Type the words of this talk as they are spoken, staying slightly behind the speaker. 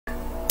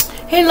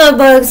Hey love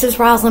bugs, it's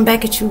Roslynn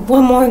back at you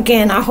one more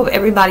again. I hope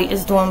everybody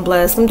is doing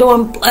blessed. I'm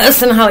doing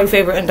blessed and highly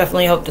favored, and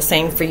definitely hope the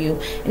same for you.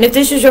 And if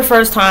this is your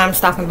first time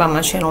stopping by my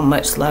channel,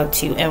 much love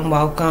to you and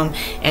welcome.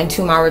 And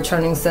to my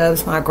returning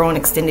subs, my growing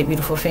extended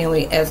beautiful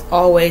family, as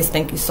always,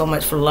 thank you so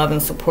much for love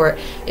and support.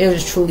 It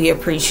is truly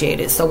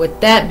appreciated. So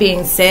with that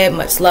being said,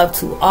 much love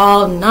to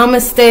all.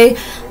 Namaste.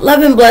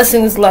 Love and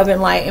blessings, love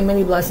and light, and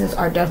many blessings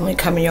are definitely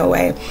coming your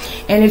way.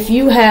 And if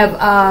you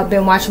have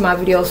been watching my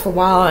videos for a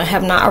while and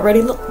have not already,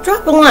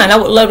 drop a line.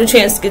 I would love the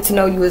chance to get to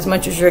know you as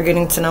much as you're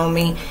getting to know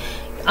me.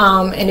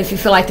 And if you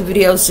feel like the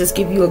videos just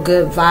give you a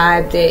good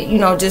vibe, that, you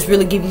know, just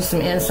really give you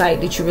some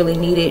insight that you really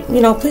needed, you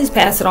know, please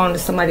pass it on to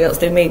somebody else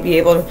that may be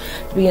able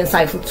to be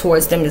insightful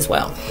towards them as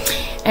well.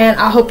 And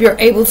I hope you're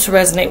able to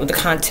resonate with the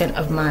content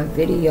of my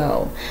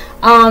video.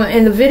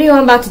 And the video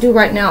I'm about to do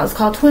right now is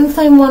called Twin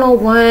Flame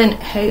 101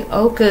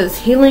 Heyokas,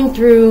 healing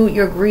through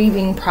your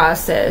grieving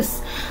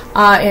process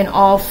in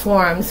all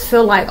forms.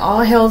 Feel like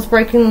all hell's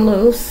breaking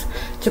loose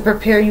to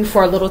prepare you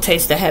for a little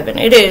taste of heaven.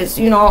 It is,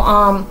 you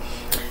know,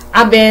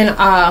 I've been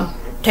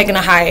taking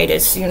a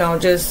hiatus, you know,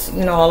 just,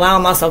 you know,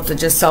 allowing myself to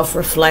just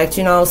self-reflect,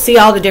 you know, see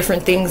all the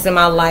different things in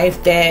my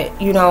life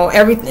that, you know,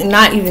 everything,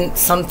 not even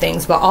some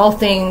things, but all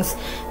things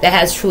that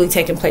has truly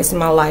taken place in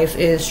my life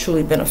is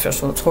truly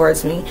beneficial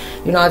towards me.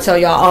 You know, I tell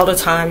y'all all the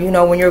time, you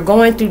know, when you're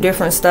going through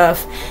different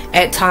stuff,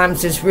 at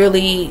times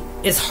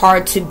it's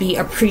hard to be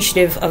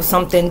appreciative of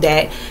something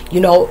that, you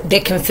know,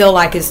 that can feel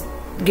like it's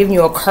giving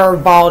you a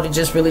curveball to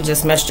just really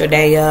just mess your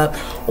day up,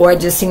 or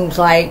it just seems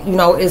like, you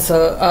know, it's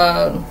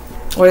a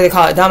what do they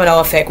call it, domino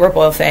effect,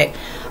 ripple effect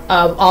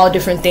of all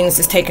different things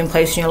that's taking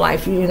place in your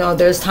life. You know,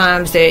 there's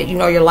times that, you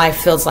know, your life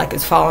feels like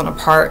it's falling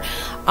apart.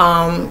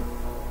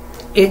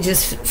 It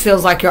just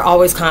feels like you're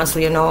always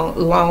constantly, you know,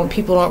 alone.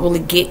 People don't really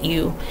get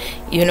you,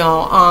 you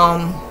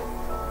know.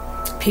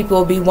 People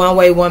will be one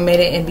way one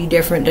minute and be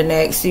different the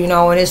next, you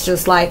know, and it's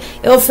just like,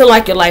 it'll feel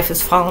like your life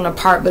is falling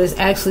apart, but it's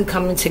actually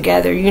coming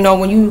together. You know,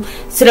 when you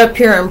sit up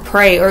here and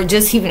pray, or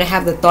just even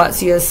have the thoughts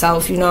to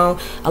yourself, you know,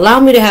 allow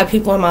me to have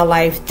people in my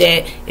life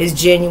that is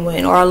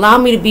genuine, or allow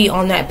me to be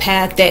on that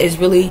path that is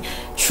really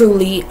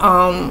truly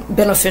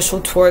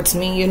beneficial towards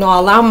me. You know,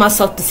 allow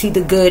myself to see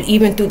the good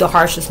even through the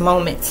harshest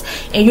moments.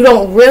 And you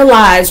don't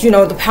realize, you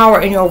know, the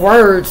power in your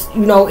words,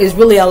 you know, is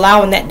really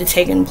allowing that to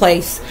take in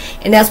place.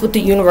 And that's what the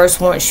universe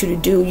wants you to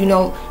do. You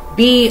know,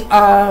 be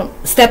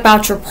step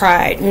out your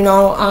pride, you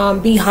know,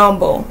 be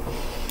humble.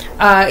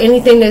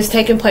 Anything that's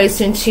taking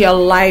place into your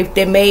life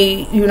that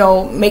may, you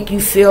know, make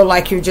you feel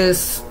like you're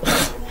just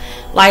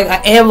like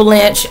an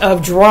avalanche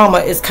of drama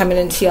is coming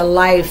into your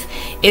life,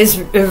 is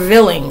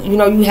revealing. You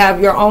know, you have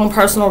your own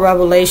personal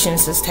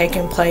revelations that's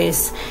taking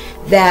place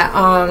that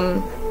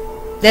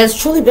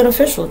that's truly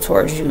beneficial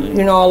towards you.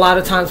 You know, a lot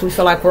of times we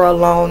feel like we're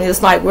alone.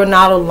 It's like we're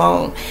not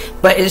alone,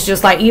 but it's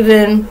just like,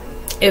 even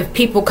if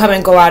people come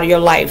and go out of your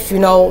life, you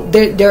know,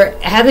 they're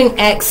having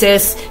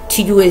access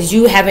to you as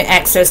you having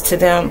access to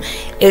them,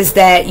 is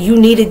that you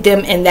needed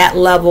them in that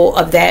level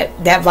of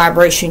that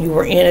vibration you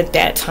were in at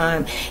that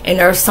time. And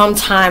there are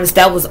sometimes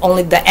that was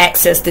only the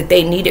access that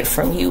they needed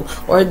from you,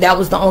 or that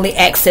was the only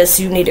access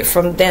you needed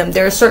from them.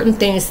 There are certain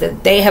things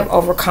that they have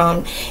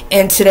overcome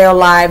into their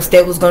lives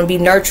that was going to be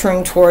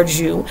nurturing towards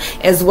you,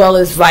 as well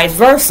as vice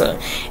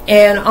versa.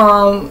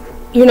 And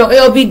you know,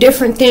 it'll be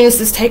different things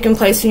that's taking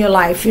place in your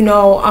life. You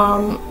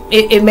know,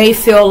 it may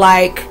feel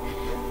like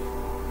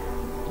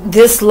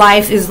this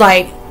life is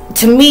like,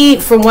 to me,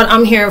 from what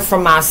I'm hearing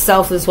from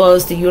myself as well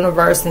as the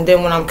universe, and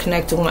then when I'm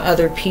connecting with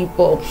other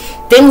people,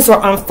 things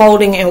are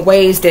unfolding in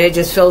ways that it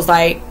just feels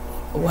like,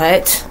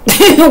 what?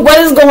 What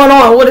is going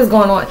on? What is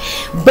going on?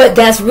 But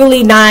that's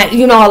really not,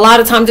 you know, a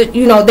lot of times,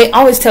 you know, they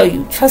always tell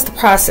you, trust the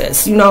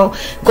process. You know,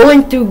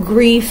 going through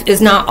grief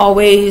is not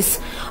always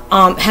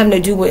having to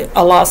do with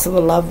a loss of a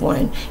loved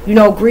one. You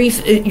know,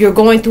 grief, you're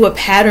going through a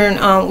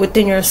pattern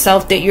within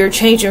yourself that you're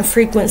changing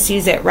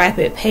frequencies at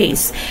rapid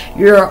pace.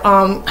 You're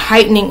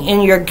heightening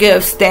in your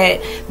gifts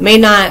that may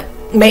not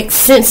make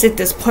sense at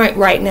this point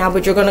right now,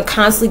 but you're going to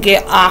constantly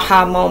get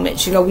aha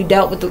moments. You know, we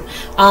dealt with the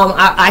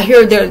I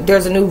hear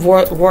there's a new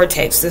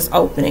vortex that's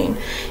opening,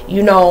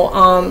 you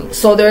know,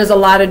 so there's a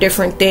lot of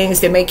different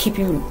things that may keep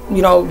you,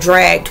 you know,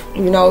 dragged.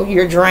 You know,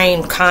 you're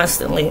drained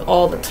constantly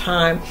all the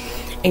time.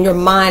 And your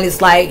mind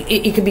is like,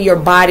 it could be your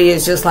body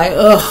is just like,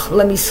 ugh,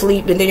 let me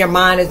sleep. And then your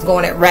mind is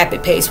going at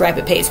rapid pace,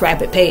 rapid pace,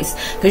 rapid pace.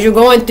 Because you're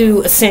going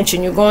through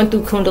ascension, you're going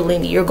through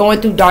kundalini, you're going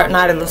through dark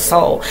night of the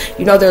soul.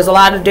 You know, there's a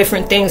lot of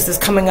different things that's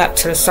coming up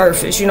to the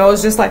surface. You know,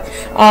 it's just like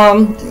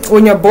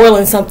when you're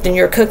boiling something,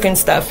 you're cooking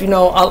stuff, you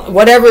know,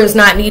 whatever is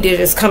not needed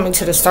is coming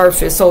to the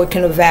surface so it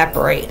can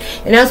evaporate.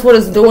 And that's what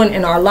it's doing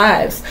in our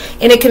lives.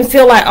 And it can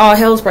feel like all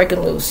hell's breaking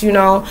loose, you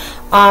know.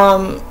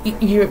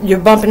 You're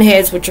bumping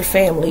heads with your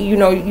family. You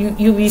know,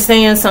 you be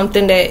saying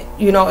something that,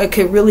 you know, it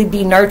could really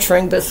be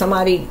nurturing, but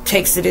somebody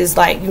takes it as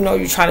like, you know,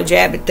 you're trying to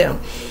jab at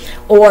them.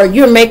 or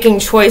you're making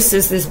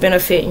choices that's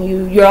benefiting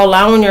you. You're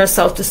allowing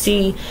yourself to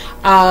see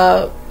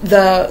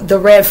the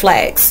red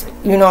flags,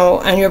 you know,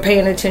 and you're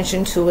paying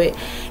attention to it.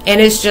 And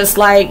it's just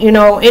like, you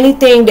know,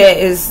 anything that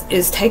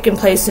is taking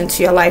place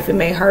into your life, it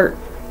may hurt,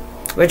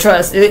 but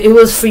trust, it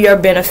was for your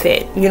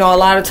benefit. You know, a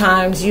lot of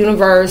times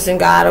universe and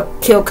God will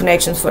kill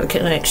connections for the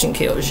connection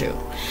kills you.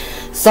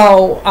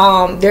 So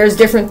there's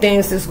different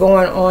things that's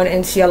going on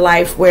into your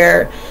life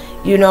where,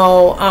 you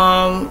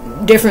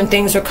know, different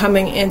things are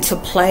coming into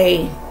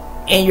play,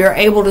 and you're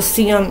able to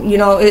see them. You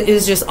know,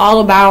 it's just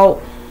all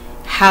about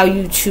how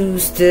you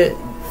choose the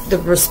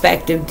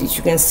perspective that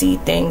you can see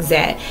things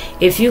at.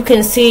 If you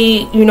can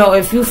see, you know,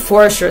 if you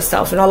force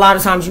yourself, and a lot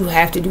of times you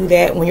have to do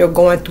that when you're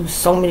going through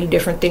so many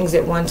different things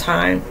at one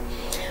time,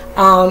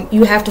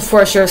 you have to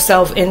force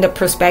yourself into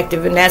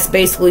perspective, and that's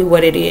basically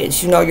what it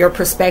is. You know, your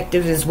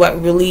perspective is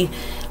what really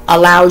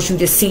allows you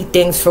to see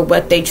things for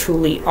what they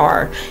truly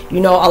are. You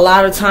know, a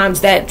lot of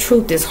times that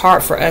truth is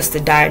hard for us to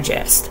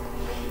digest.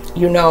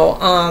 You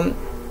know,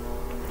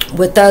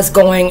 with us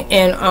going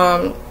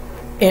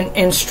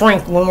in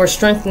strength, when we're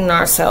strengthening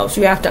ourselves,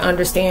 you have to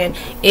understand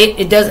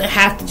it doesn't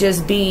have to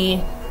just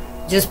be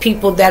just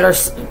people that are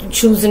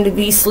choosing to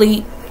be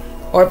asleep,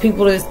 or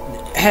people that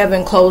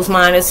having closed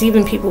mind. It's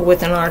even people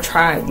within our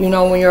tribe. You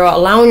know, when you're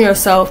allowing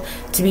yourself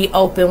to be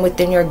open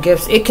within your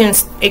gifts, it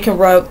can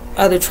rub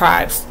other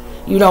tribes,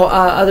 you know,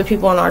 other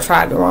people in our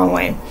tribe the wrong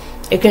way.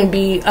 It can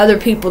be other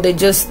people that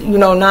just, you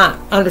know, not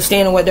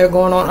understanding what they're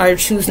going on, or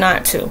choose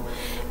not to.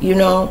 You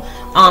know,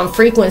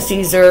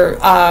 frequencies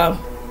are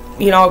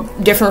you know,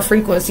 different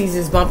frequencies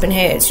is bumping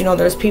heads. You know,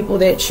 there's people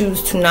that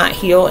choose to not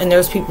heal, and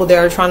there's people that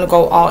are trying to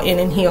go all in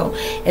and heal,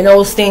 and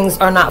those things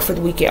are not for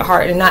the weak at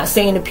heart. And not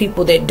saying the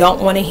people that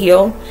don't want to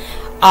heal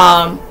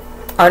are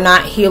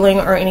not healing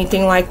or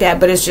anything like that,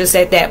 but it's just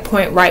at that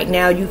point right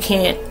now, you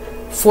can't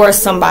force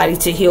somebody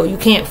to heal. You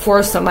can't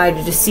force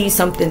somebody to see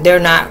something they're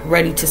not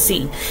ready to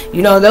see.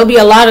 You know, there'll be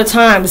a lot of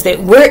times that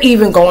we're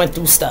even going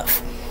through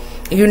stuff,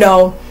 you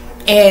know,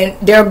 and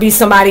there'll be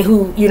somebody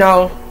who, you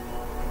know,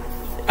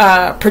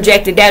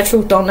 projected that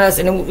truth on us,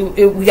 and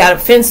we got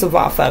offensive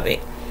off of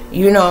it,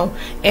 you know.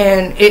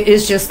 And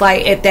it's just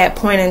like at that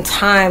point in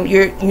time,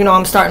 you know,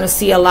 I'm starting to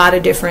see a lot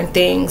of different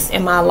things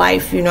in my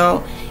life. You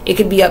know, it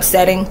could be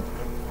upsetting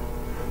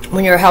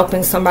when you're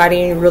helping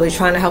somebody and you're really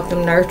trying to help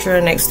them nurture,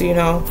 and next thing you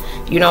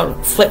know,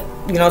 flip,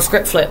 you know,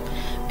 script flip,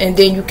 and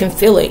then you can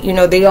feel it. You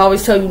know, they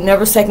always tell you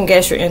never second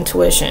guess your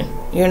intuition.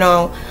 You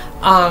know,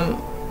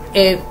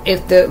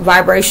 if the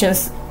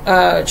vibrations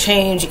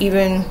change,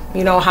 even,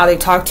 you know, how they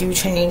talk to you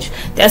change,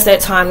 that's that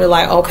time to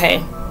like,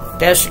 okay,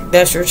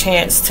 that's your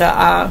chance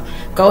to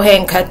go ahead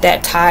and cut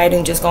that tide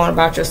and just go on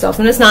about yourself.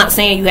 And it's not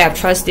saying you have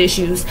trust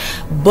issues,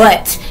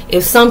 but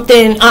if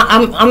something,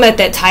 I'm at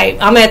that type,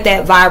 I'm at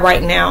that vibe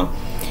right now,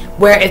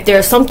 where if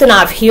there's something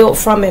I've healed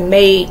from and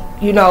made,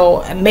 you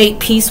know, made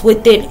peace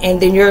with it,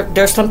 and then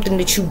there's something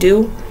that you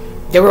do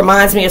that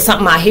reminds me of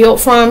something I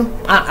healed from,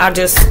 I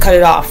just cut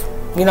it off.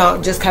 You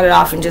know, just cut it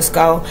off and just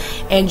go,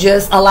 and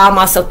just allow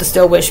myself to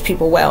still wish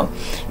people well.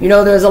 You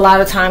know, there's a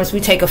lot of times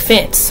we take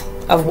offense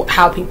of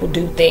how people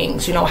do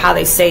things, you know, how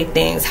they say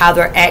things, how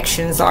their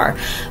actions are.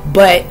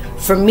 But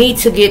for me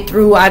to get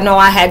through, I know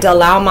I had to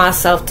allow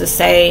myself to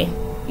say,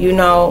 you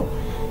know,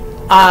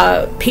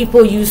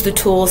 people use the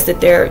tools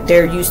that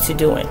they're used to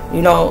doing.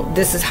 You know,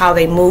 this is how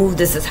they move,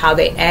 this is how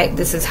they act,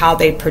 this is how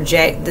they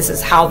project, this is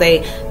how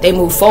they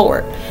move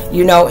forward.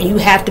 You know, and you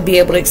have to be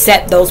able to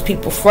accept those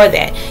people for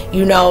that.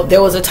 You know,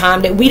 there was a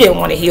time that we didn't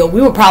want to heal.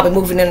 We were probably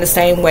moving in the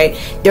same way.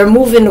 They're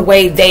moving the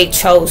way they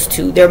chose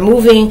to. They're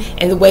moving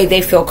in the way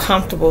they feel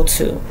comfortable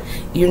to.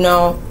 You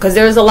know, because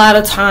there's a lot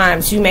of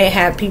times you may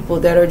have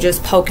people that are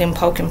just poking,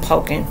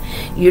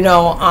 you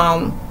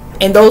know,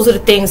 and those are the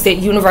things that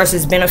universe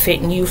is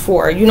benefiting you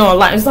for. You know, a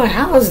lot. It's like,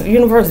 how is the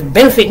universe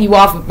benefiting you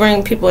off of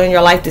bringing people in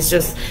your life that's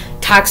just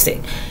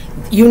toxic?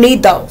 You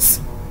need those.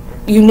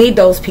 You need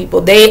those people.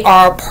 They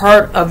are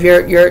part of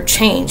your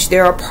change.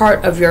 They're a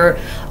part of your,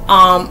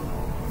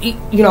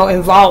 you know,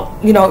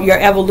 involved, you know, your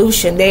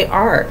evolution. They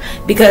are.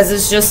 Because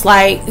it's just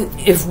like,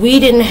 if we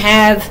didn't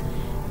have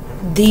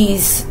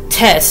these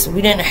tests,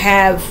 we didn't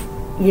have,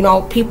 you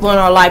know, people in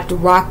our life to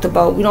rock the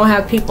boat. We don't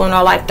have people in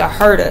our life to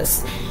hurt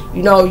us.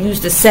 You know, use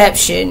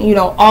deception, you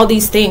know, all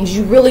these things.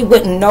 You really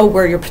wouldn't know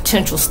where your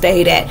potential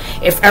stayed at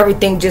if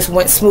everything just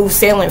went smooth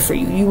sailing for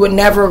you. You would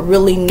never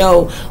really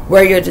know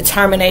where your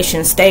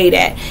determination stayed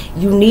at.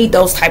 You need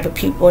those type of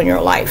people in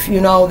your life.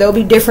 You know, there'll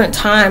be different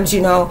times,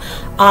 you know,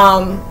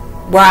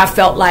 where I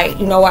felt like,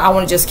 you know, I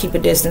want to just keep a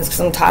distance because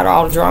I'm tired of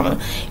all the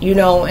drama, you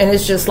know. And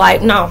it's just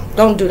like, no,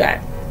 don't do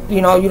that.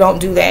 You know, you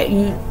don't do that.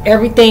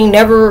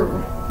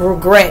 Never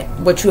regret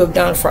what you have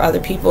done for other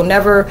people.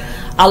 Never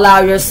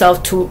allow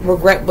yourself to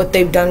regret what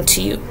they've done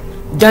to you.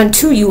 done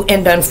to you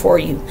and done for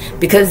you,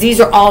 because these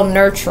are all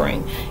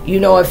nurturing. You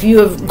know, if you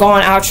have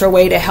gone out your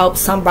way to help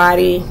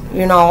somebody,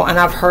 you know, and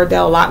I've heard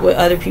that a lot with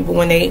other people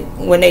when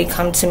they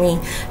come to me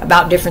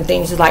about different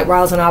things. It's like,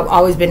 Roslynn, I've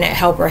always been that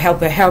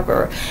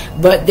helper,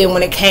 but then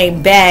when it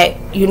came back,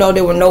 you know,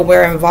 they were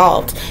nowhere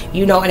involved,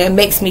 you know, and it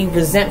makes me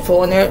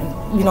resentful. And they're,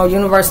 you know,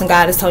 universe and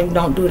God is telling you,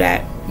 don't do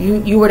that.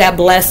 You were that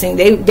blessing.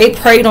 They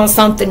prayed on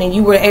something and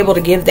you were able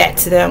to give that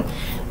to them.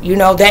 You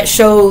know, that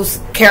shows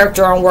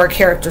character on where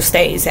character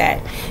stays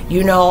at.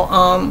 You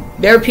know,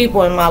 there are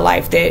people in my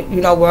life that,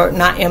 you know, were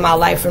not in my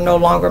life or no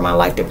longer in my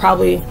life. They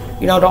probably,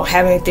 you know, don't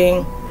have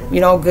anything,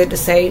 you know, good to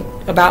say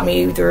about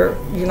me. Either,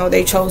 you know,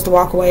 they chose to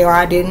walk away or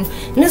I didn't.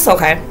 And it's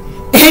okay.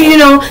 You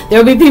know,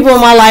 there'll be people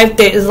in my life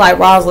that is like,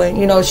 Roslynn,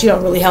 you know, she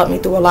don't really help me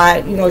through a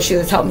lot. You know, she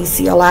has helped me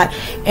see a lot.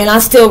 And I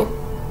still,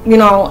 you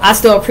know, I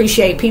still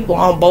appreciate people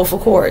on both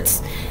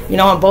accords. You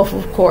know, on both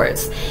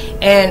accords.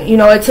 And, you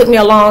know, it took me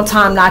a long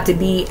time not to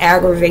be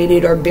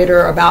aggravated or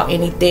bitter about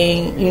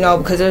anything, you know,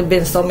 because there have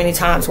been so many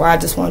times where I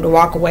just wanted to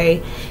walk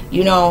away,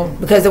 you know,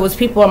 because there was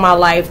people in my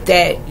life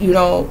that, you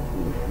know,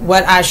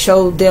 what I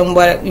showed them,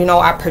 what, you know,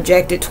 I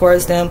projected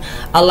towards them,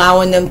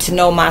 allowing them to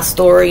know my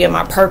story and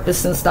my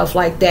purpose and stuff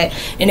like that.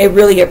 And they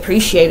really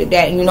appreciated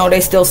that. And, you know,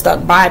 they still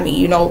stuck by me.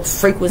 You know,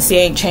 frequency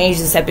ain't changed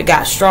except it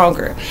got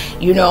stronger,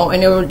 you know,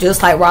 and they were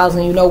just like,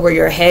 Roslynn, you know where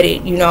you're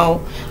headed, you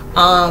know.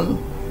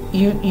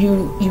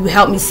 You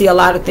helped me see a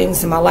lot of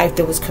things in my life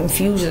that was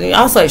confusing. And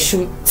I was like,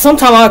 shoot,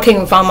 sometimes I can't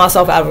even find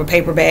myself out of a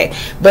paper bag.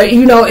 But,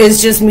 you know,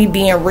 it's just me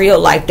being real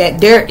like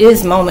that. There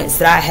is moments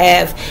that I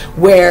have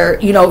where,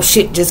 you know,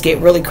 shit just get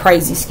really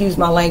crazy, excuse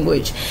my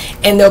language.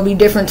 And there'll be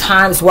different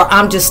times where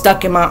I'm just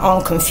stuck in my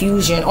own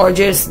confusion, or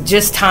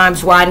just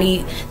times where I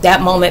need that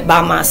moment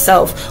by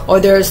myself. Or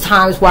there's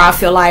times where I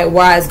feel like,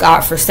 why is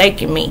God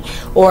forsaking me?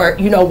 Or,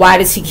 you know, why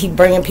does he keep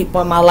bringing people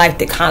in my life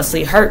that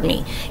constantly hurt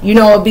me? You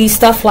know, it'll be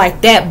stuff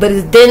like that.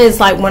 But then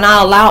it's like when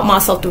I allowed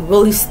myself to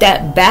really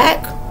step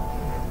back,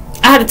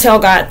 I had to tell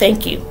God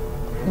thank you,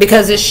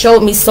 because it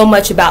showed me so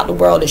much about the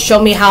world. It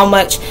showed me how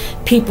much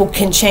people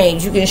can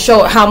change. You can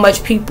show how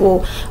much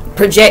people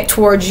project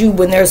towards you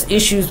when there's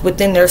issues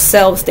within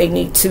themselves they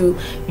need to,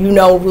 you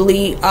know,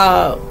 really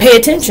pay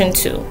attention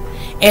to.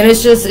 And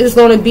it's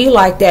going to be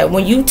like that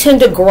when you tend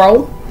to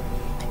grow.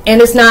 And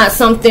it's not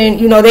something,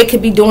 you know, they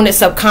could be doing it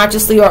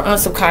subconsciously or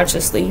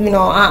unsubconsciously. You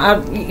know,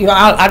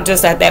 I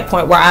just at that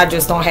point where I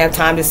just don't have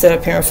time to sit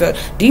up here and feel,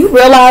 do you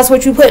realize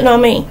what you're putting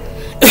on me?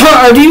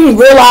 Or do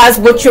you realize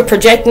what you're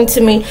projecting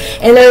to me?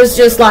 And it was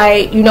just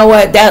like, you know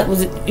what, that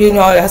was, you know,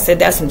 I said,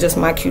 that's just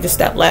my cue to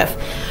step left.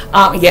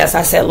 Yes,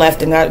 I said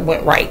left and I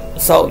went right.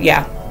 So,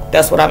 yeah,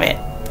 that's what I meant.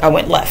 I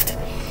went left.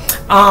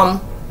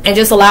 And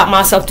just allowed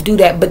myself to do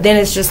that. But then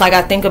it's just like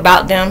I think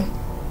about them,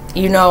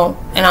 you know,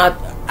 and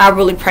I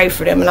really pray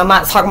for them. And I'm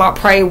not talking about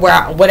pray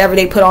where whatever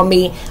they put on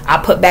me, I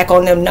put back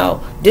on them.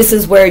 No, this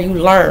is where you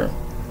learn.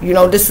 You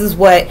know, this is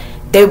what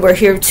they were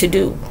here to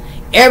do.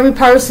 Every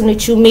person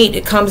that you meet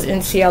that comes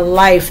into your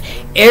life,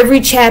 every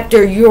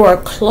chapter you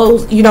are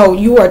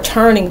you are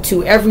turning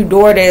to, every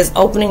door that is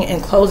opening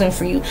and closing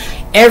for you,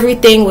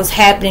 everything was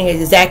happening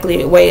exactly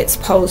the way it's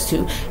supposed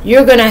to.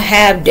 You're going to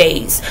have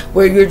days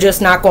where you're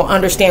just not going to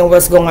understand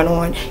what's going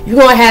on. You're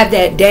going to have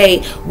that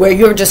day where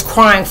you're just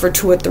crying for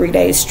 2 or 3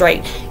 days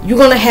straight. You're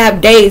going to have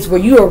days where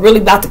you are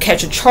really about to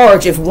catch a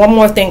charge if one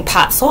more thing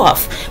pops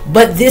off.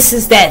 But this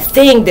is that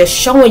thing that's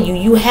showing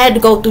you had to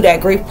go through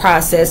that grief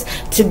process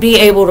to be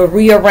able to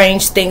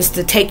rearrange things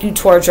to take you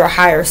towards your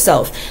higher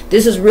self.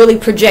 This is really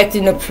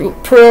projecting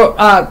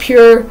the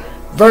pure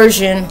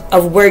version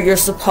of where you're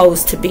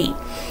supposed to be.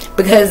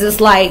 Because it's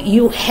like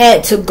you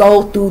had to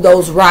go through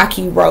those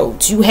rocky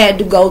roads. You had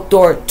to go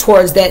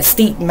towards that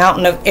steep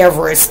mountain of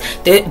Everest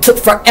that took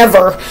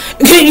forever,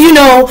 you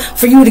know,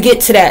 for you to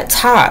get to that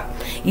top.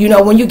 You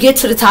know, when you get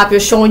to the top,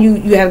 it's showing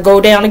you have to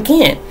go down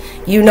again.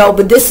 You know,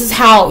 but this is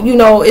how, you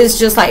know, it's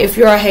just like if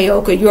you're a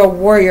Heyoka, you're a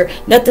warrior,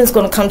 nothing's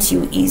going to come to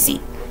you easy.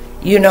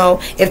 You know,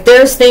 if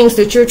there's things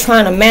that you're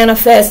trying to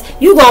manifest,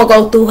 you're going to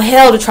go through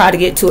hell to try to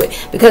get to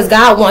it. Because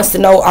God wants to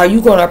know, are you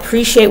going to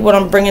appreciate what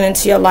I'm bringing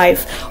into your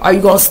life? Are you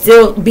going to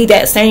still be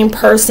that same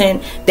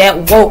person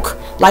that woke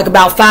like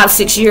about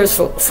 5-6 years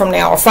from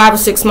now, or 5 or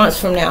 6 months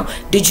from now?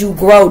 Did you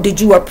grow? Did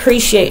you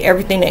appreciate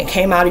everything that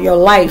came out of your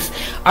life?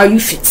 Are you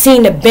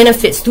seeing the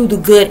benefits through the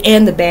good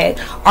and the bad?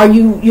 Are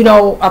you, you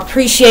know,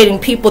 appreciating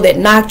people that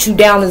knocked you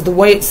down as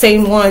the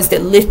same ones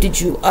that lifted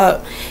you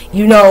up?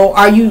 You know,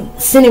 are you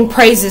sending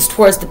praises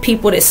towards the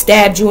people that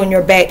stabbed you in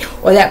your back,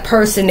 or that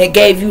person that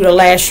gave you the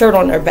last shirt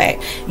on their back?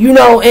 You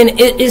know, and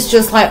it's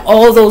just like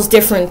all those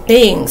different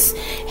things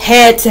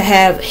had to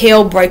have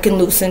hell breaking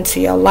loose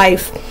into your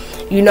life.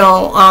 You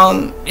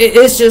know,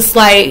 it's just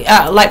like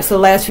for the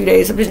last few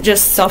days, I've been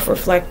just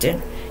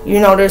self-reflecting. You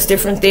know, there's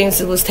different things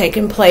that was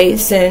taking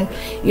place, and,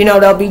 you know,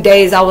 there'll be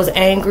days I was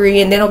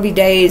angry, and then there'll be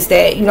days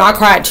that, you know, I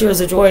cried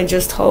tears of joy and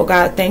just told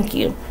God, thank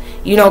you.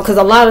 You know, because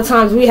a lot of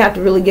times we have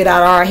to really get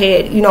out of our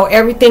head. You know,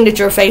 everything that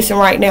you're facing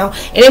right now,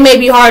 and it may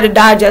be hard to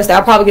digest.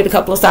 I'll probably get a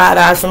couple of side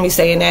eyes from me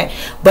saying that,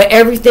 but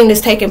everything that's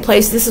taking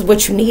place, this is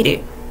what you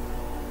needed.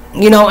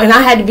 You know, and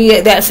I had to be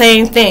at that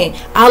same thing.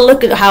 I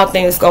look at how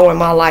things go in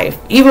my life.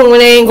 Even when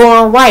they ain't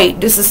going right,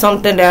 this is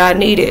something that I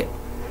needed.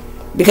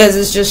 Because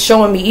it's just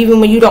showing me,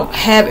 even when you don't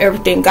have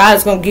everything,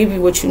 God's going to give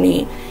you what you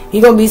need.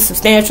 He's going to be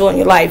substantial in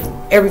your life,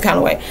 every kind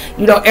of way.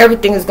 You know,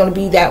 everything is going to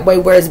be that way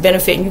where it's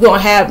benefiting. You're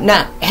going to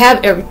not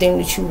have everything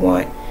that you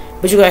want,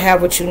 but you're going to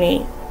have what you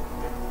need.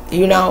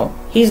 You know,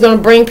 He's going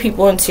to bring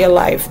people into your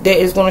life that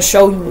is going to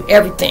show you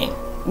everything.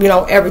 You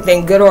know,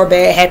 everything, good or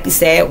bad, happy,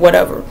 sad,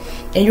 whatever.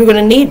 And you're going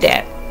to need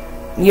that.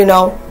 You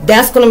know,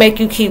 that's going to make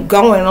you keep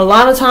going. A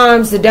lot of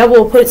times the devil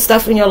will put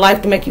stuff in your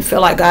life to make you feel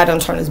like God done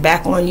turn his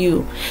back on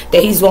you,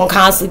 that he's going to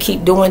constantly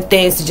keep doing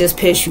things to just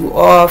piss you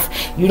off.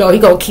 You know,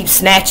 he's going to keep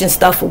snatching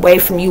stuff away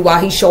from you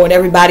while he's showing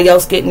everybody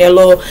else getting their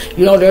little,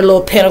 you know, their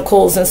little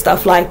pinnacles and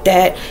stuff like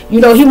that. You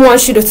know, he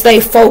wants you to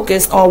stay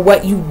focused on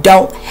what you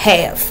don't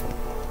have.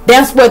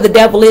 That's where the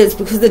devil is,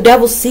 because the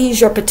devil sees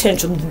your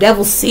potential. The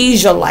devil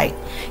sees your light.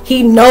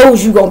 He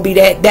knows you're going to be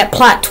that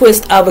plot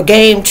twist of a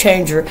game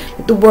changer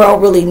that the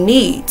world really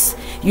needs.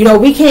 You know,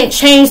 we can't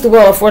change the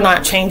world if we're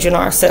not changing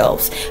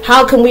ourselves.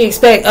 How can we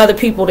expect other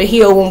people to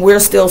heal when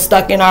we're still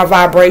stuck in our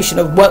vibration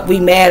of what we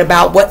mad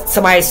about, what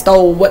somebody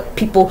stole, what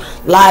people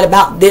lied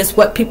about this,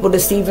 what people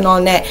deceiving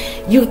on that?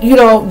 You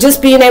know,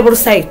 just being able to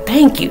say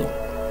thank you.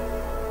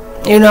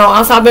 You know,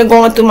 also I've been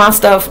going through my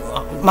stuff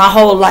my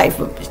whole life.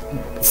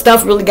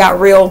 Stuff really got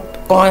real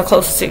going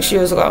close to 6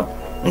 years ago.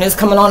 And it's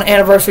coming on the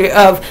anniversary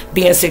of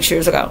being 6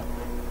 years ago.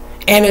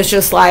 And it's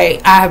just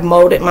like, I have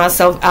molded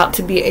myself out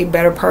to be a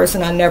better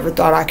person I never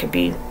thought I could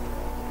be.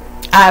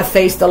 I have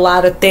faced a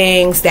lot of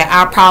things that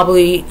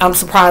I'm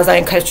surprised I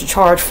didn't catch a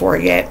charge for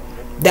yet,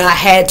 that I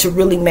had to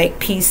really make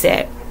peace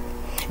at.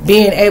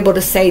 Being able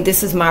to say,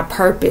 this is my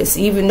purpose,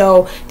 even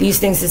though these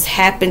things has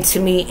happened to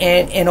me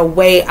in a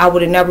way I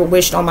would have never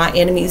wished on my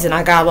enemies, and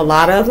I got a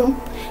lot of them.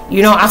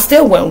 You know, I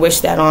still wouldn't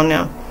wish that on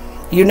them.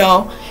 You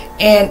know,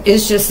 and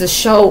it's just to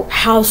show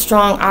how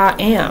strong I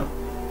am.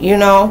 You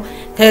know,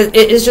 because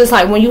it's just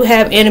like when you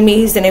have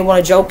enemies and they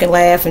want to joke and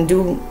laugh and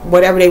do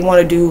whatever they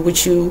want to do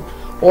with you,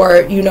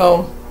 or, you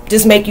know,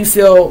 just make you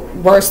feel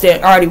worse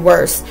than already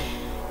worse.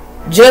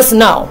 Just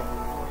know,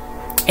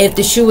 if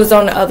the shoe was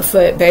on the other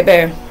foot,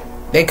 baby,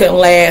 they couldn't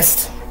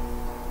last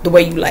the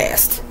way you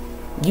last.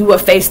 You would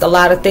have faced a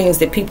lot of things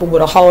that people would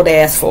have hauled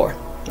ass for.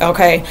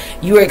 Okay,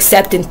 you're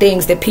accepting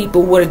things that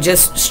people would have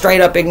just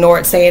straight up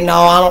ignored, saying, no,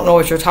 I don't know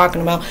what you're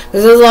talking about.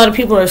 Because there's a lot of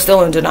people that are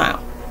still in denial.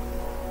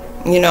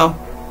 You know,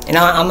 and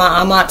I'm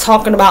not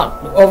talking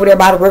about over there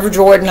by the River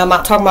Jordan. I'm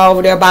not talking about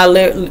over there by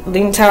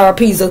Leaning Tower of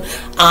Pisa.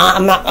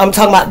 I'm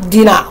talking about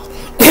denial.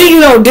 You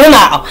know,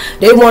 denial.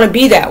 They want to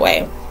be that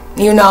way.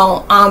 You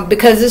know,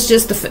 because it's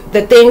just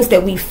the things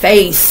that we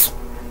face.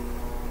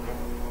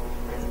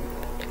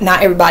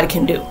 Not everybody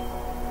can do.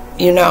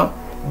 You know.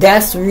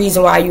 That's the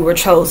reason why you were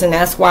chosen.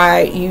 That's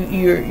why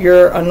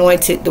you're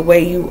anointed the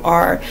way you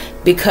are,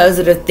 because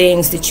of the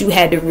things that you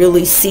had to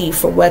really see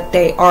for what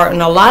they are.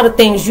 And a lot of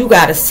things you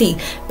got to see.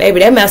 Baby,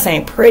 that mess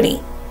ain't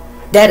pretty.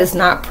 That is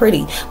not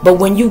pretty. But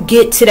when you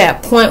get to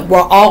that point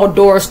where all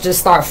doors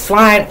just start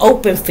flying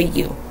open for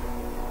you,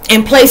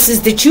 in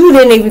places that you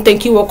didn't even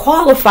think you were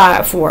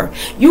qualified for,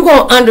 you're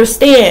going to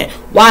understand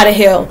why the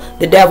hell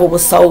the devil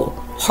was so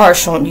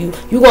harsh on you.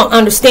 You're going to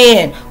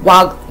understand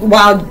while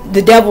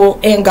the devil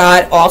and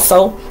God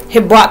also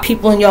have brought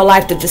people in your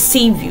life to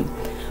deceive you,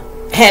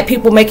 had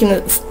people making,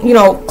 you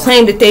know,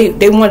 claim that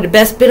they wanted the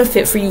best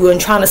benefit for you and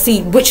trying to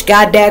see which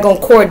god daggone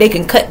cord they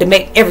can cut to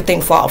make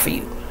everything fall for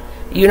you.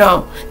 You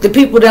know, the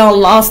people that don't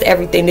lost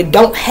everything, that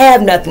don't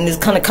have nothing, is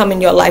going to come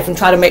in your life and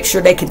try to make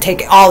sure they can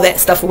take all that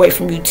stuff away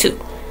from you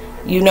too.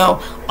 You know,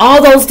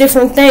 all those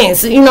different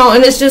things, you know,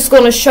 and it's just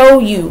going to show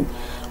you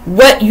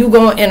what you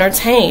gonna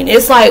entertain.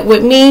 It's like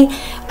with me,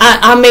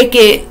 I make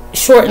it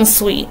short and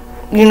sweet,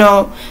 you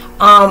know,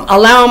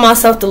 allowing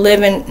myself to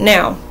live in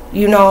now,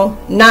 you know,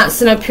 not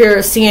sitting up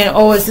here seeing,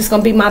 oh, is this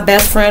gonna be my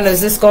best friend, or is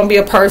this gonna be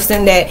a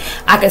person that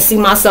I can see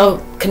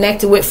myself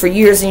connected with for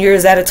years and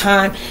years at a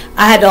time.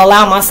 I had to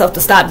allow myself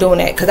to stop doing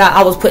that, because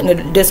I was put in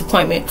a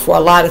disappointment for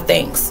a lot of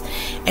things,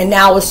 and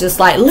now it's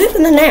just like, live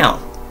in the now.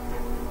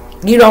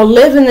 You know,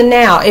 live in the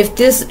now. If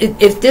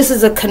this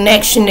is a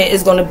connection that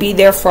is going to be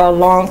there for a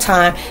long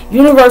time,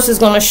 universe is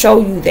going to show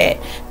you that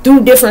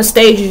through different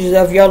stages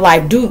of your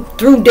life,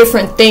 through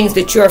different things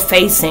that you're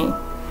facing.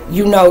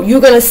 You know, you're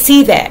going to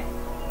see that.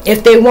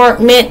 If they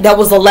weren't meant, that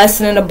was a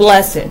lesson and a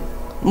blessing.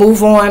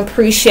 Move on,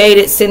 appreciate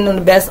it, send them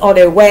the best on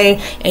their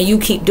way, and you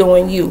keep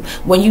doing you.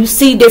 When you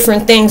see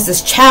different things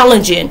that's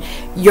challenging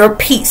your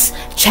peace,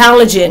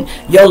 challenging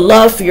your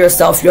love for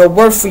yourself, your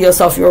worth for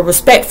yourself, your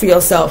respect for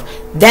yourself,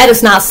 that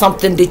is not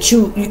something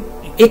that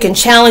it can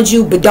challenge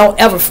you, but don't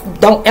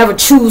ever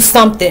choose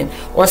something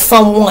or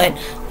someone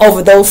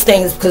over those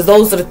things, because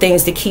those are the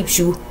things that keeps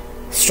you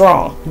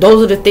strong.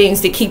 Those are the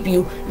things that keep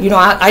you, you know,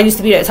 I used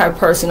to be that type of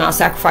person. I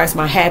sacrificed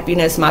my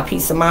happiness, my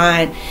peace of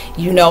mind.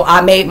 You know, I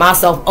made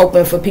myself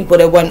open for people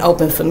that wasn't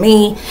open for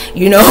me.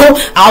 You know,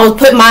 I was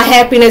putting my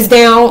happiness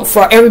down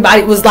for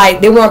everybody. It was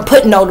like they weren't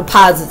putting no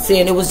deposits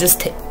in. It was just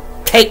take.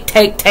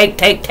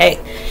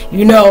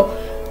 You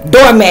know,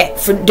 doormat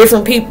for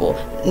different people,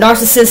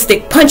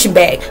 narcissistic punching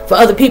bag for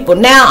other people.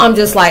 Now I'm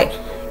just like,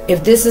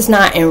 if this is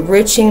not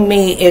enriching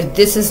me, if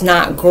this is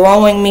not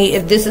growing me,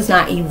 if this is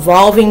not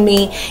evolving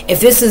me, if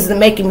this is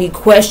making me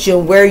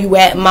question where you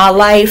at in my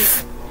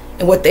life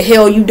and what the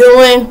hell you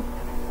doing,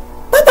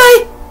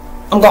 bye-bye.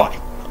 I'm going.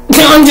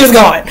 I'm just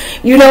going.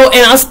 You know,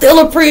 and I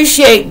still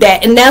appreciate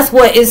that. And that's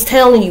what it's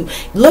telling you.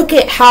 Look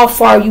at how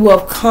far you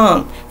have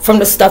come from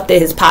the stuff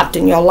that has popped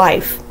in your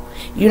life.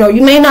 You know,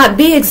 you may not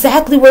be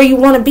exactly where you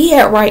want to be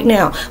at right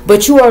now,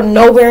 but you are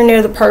nowhere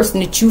near the person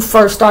that you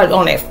first started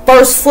on, that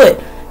first foot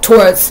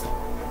towards,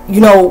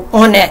 you know,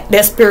 on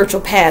that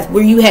spiritual path,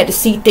 where you had to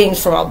see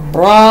things from a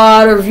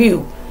broader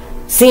view,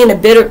 seeing a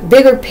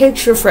bigger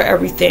picture for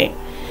everything.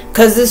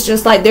 Because it's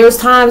just like, there's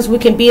times we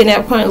can be in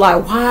that point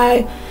like,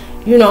 why,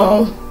 you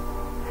know,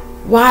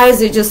 why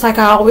is it just like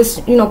I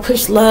always, you know,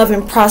 push love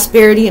and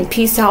prosperity and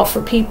peace out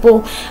for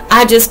people?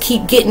 I just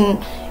keep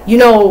getting, you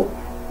know,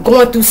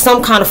 going through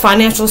some kind of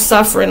financial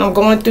suffering. I'm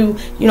going through,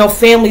 you know,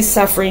 family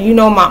suffering. You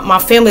know, my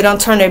family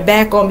don't turn their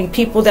back on me.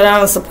 People that I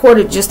don't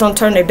supported just don't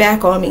turn their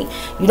back on me.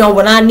 You know,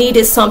 when I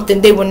needed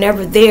something, they were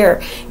never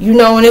there. You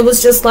know, and it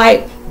was just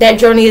like that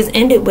journey has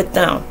ended with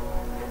them.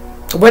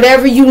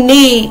 Whatever you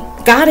need,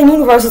 God and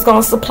universe is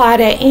going to supply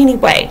that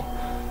anyway.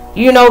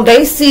 You know,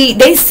 they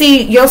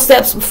see your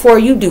steps before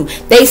you do.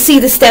 They see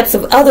the steps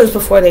of others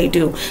before they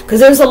do. Because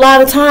there's a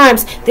lot of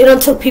times they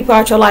don't took people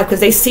out your life because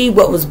they see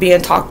what was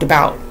being talked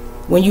about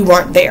when you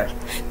weren't there.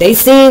 They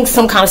seen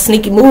some kind of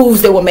sneaky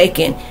moves they were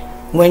making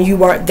when you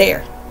weren't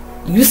there.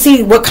 You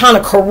see what kind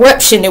of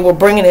corruption they were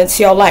bringing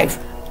into your life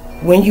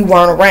when you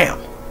weren't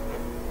around.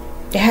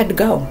 They had to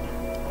go.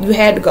 You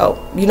had to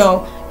go. You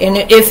know, and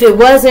if it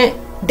wasn't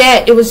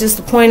that, it was just,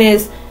 the point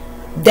is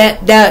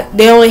that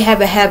they only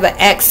have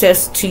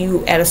access to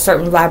you at a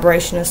certain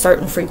vibration, a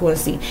certain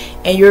frequency,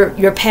 and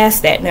you're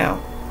past that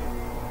now.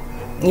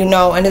 You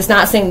know, and it's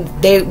not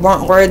saying they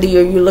weren't worthy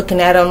or you're looking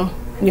at them,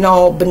 you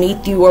know,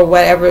 beneath you or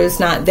whatever. It's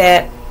not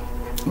that,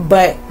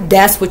 but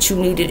that's what you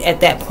needed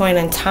at that point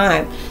in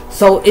time.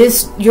 So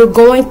you're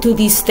going through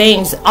these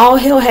things. All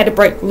hell had to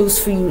break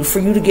loose for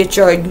you to get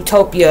your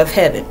utopia of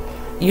heaven,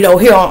 you know,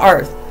 here on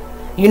earth.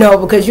 You know,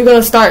 because you're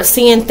going to start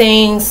seeing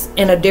things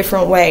in a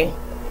different way.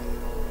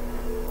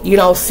 You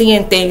know,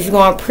 seeing things, you're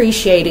going to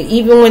appreciate it.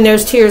 Even when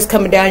there's tears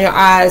coming down your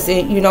eyes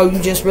and, you know,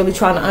 you're just really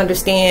trying to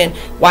understand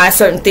why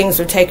certain things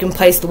are taking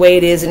place the way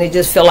it is and it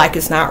just feel like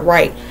it's not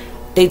right.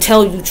 They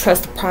tell you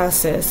trust the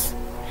process.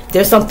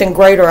 There's something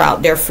greater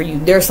out there for you.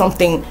 There's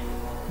something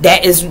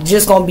that is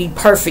just going to be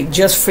perfect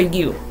just for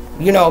you.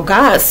 You know,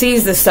 God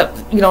sees the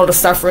stuff, you know, the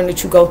suffering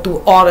that you go through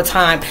all the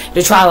time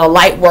to try to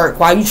light work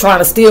while you're trying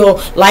to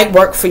still light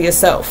work for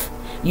yourself.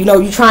 You know,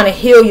 you're trying to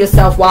heal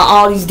yourself while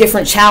all these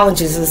different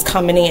challenges is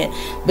coming in.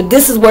 But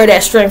this is where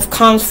that strength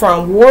comes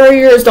from.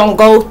 Warriors don't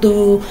go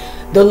through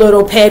the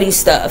little petty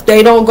stuff.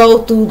 They don't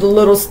go through the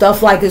little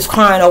stuff like it's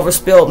crying over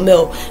spilled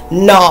milk.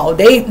 No,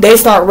 they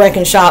start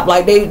wrecking shop.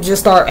 Like they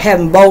just start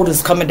having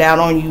boulders coming down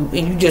on you,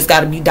 and you just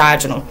got to be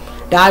dodging them.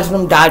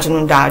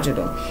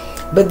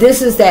 But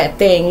this is that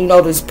thing, you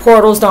know, these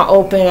portals don't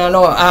open. I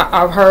know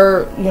I've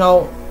heard, you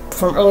know,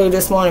 from earlier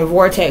this morning,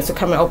 vortex are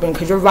coming open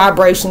because your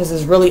vibrations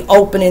is really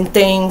opening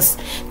things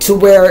to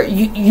where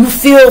you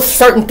feel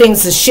certain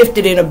things is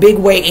shifted in a big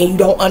way and you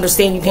don't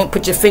understand. You can't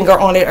put your finger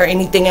on it or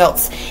anything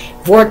else.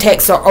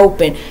 Vortex are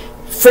open.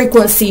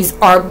 Frequencies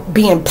are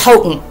being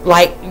potent,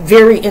 like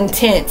very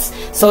intense.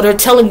 So they're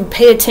telling you,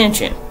 pay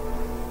attention.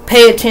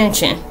 Pay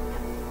attention.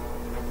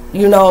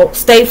 You know,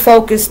 stay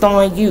focused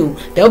on you.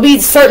 There'll be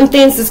certain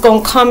things that's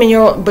going to come in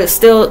your, but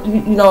still,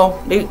 you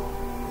know, they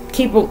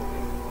keep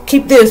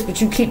this, but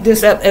you keep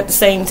this up at the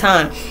same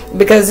time.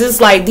 Because it's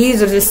like,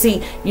 these are the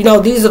see, you know,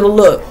 these are the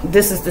look,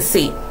 this is the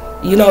see.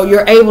 You know,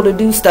 you're able to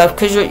do stuff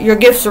because your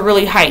gifts are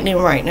really heightening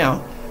right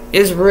now.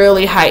 It's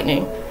really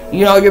heightening.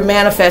 You know, you're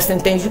manifesting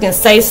things. You can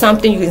say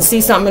something, you can see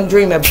something in a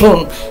dream, and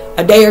boom,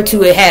 a day or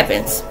two it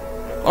happens.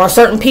 Or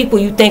certain people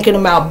you thinking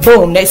about,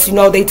 boom, next you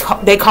know they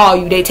call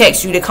you, they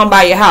text you, they come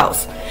by your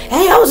house.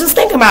 Hey, I was just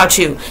thinking about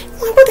you.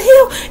 Like, what the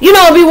hell? You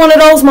know, it'll be one of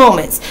those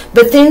moments.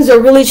 But things are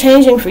really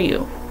changing for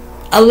you.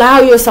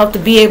 Allow yourself to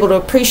be able to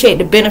appreciate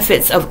the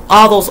benefits of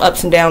all those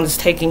ups and downs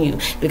it's taking you,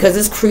 because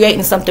it's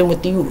creating something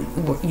with you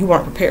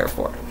weren't prepared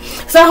for.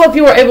 So I hope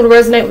you were able to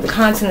resonate with the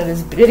content of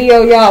this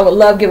video, y'all. I would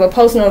love to give a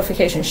post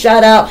notification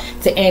shout out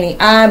to Annie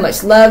I.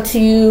 Much love to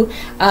you.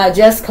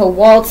 Jessica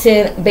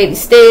Walton, Baby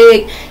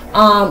Stig,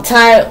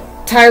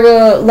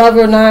 THru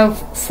Lover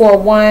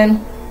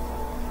 941.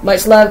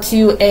 Much love to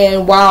you,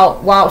 and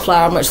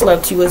Wildflower, much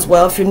love to you as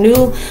well. If you're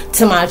new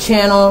to my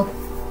channel,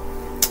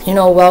 you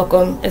know,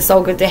 welcome. It's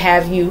so good to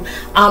have you.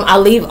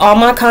 I'll leave all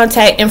my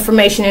contact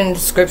information in the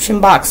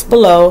description box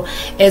below,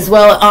 as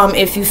well.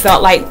 If you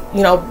felt like,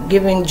 you know,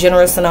 giving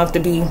generous enough to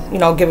be, you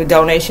know, give a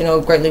donation, I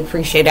would greatly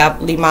appreciate it. I'll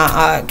leave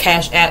my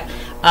Cash App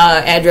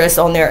address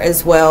on there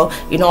as well.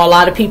 You know, a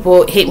lot of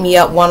people hit me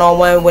up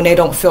one-on-one when they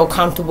don't feel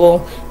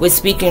comfortable with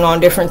speaking on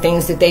different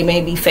things that they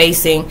may be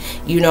facing,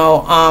 you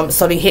know,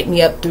 so they hit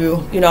me up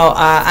through, you know,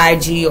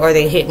 IG, or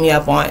they hit me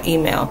up on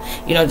email,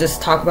 you know,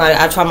 just talk about it.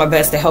 I try my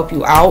best to help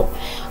you out.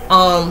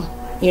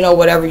 You know,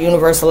 whatever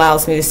universe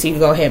allows me to see, to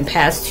go ahead and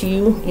pass to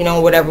you. You know,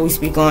 whatever we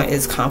speak on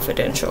is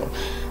confidential.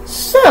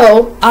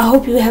 So I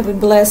hope you have a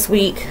blessed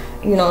week.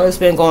 You know, it's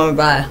been going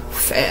by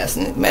fast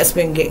and it's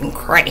been getting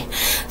crazy.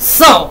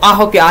 So I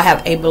hope y'all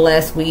have a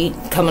blessed week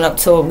coming up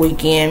to a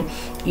weekend.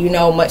 You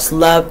know, much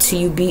love to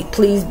you.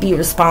 Please be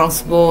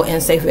responsible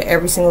and safe with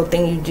every single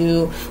thing you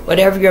do.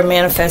 Whatever you're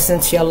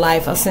manifesting to your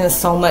life, I send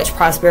so much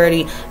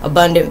prosperity,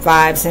 abundant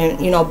vibes, and,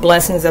 you know,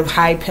 blessings of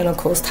high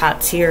pentacles,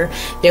 top tier.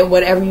 That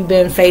whatever you've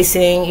been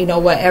facing, you know,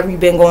 whatever you've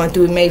been going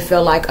through, it may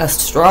feel like a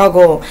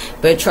struggle,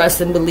 but trust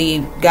and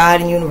believe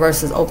God and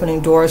universe is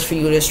opening doors for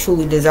you that's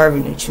truly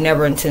deserving, that you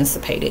never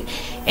anticipated,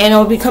 and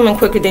it'll be coming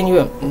quicker than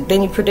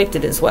you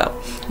predicted as well.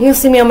 You'll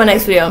see me on my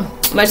next video.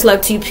 Much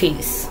love to you.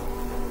 Peace.